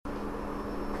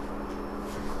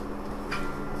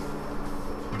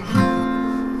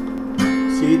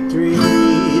sweet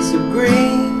trees of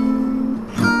green,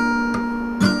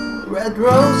 red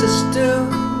roses too.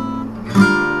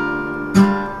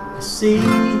 I see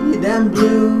them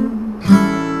bloom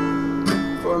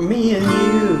for me and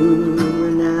you,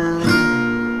 and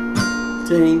I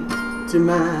think to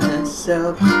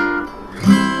myself,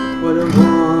 what a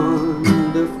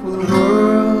wonderful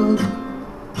world.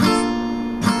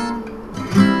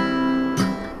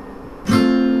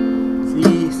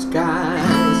 The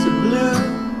skies are blue,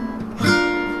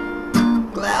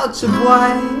 clouds of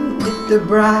white, it's the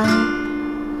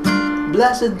bright,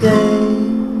 blessed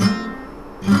day,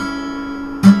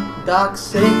 dark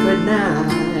sacred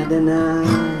night, and I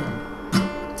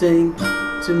think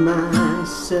to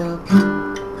myself,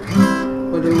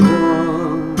 what a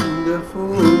wonderful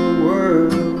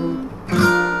world.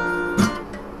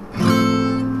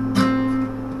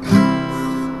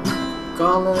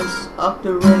 Colors of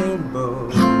the rainbow,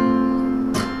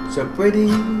 so pretty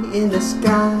in the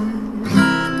sky,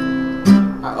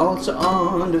 are also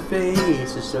on the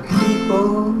faces of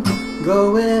people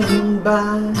going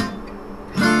by.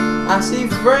 I see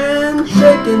friends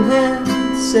shaking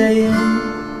hands, saying,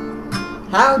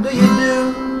 how do you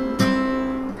do?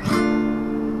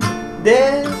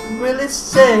 They're really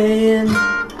saying,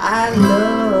 I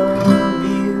love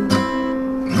you.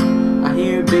 I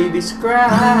hear babies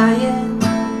crying,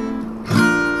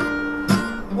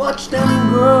 watch them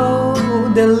grow,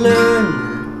 they'll learn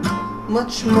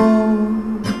much more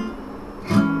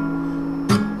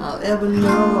I'll ever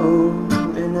know,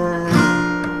 and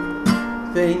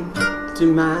I think to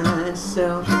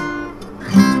myself,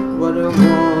 what a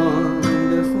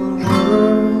wonderful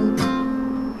world.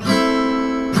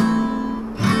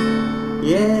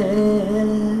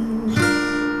 Yes,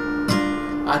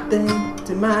 I think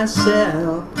to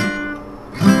myself,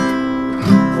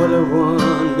 what a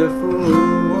wonderful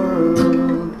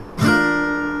world.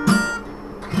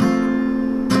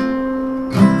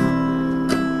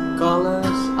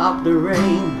 Colors of the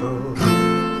rainbow,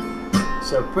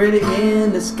 so pretty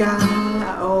in the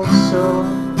sky, also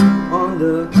on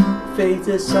the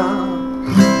faces of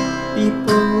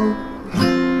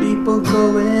people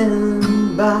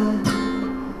going by.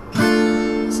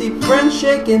 See friends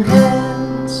shaking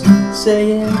hands,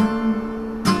 saying,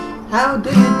 how do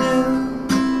you do?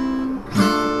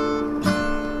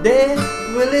 They're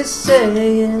really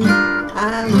saying,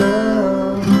 I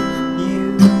love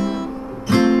you.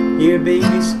 Hear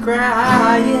babies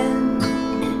crying,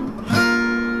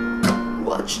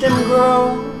 watch them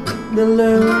grow, they'll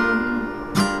learn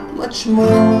much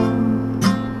more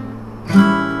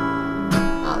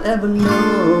I'll ever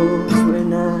know,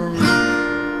 and I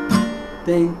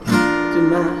think to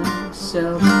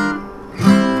myself,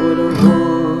 what a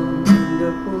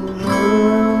wonderful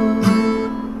world.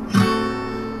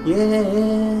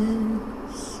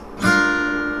 Yes,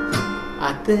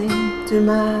 I think to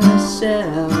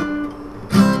myself,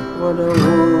 what a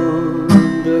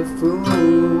wonderful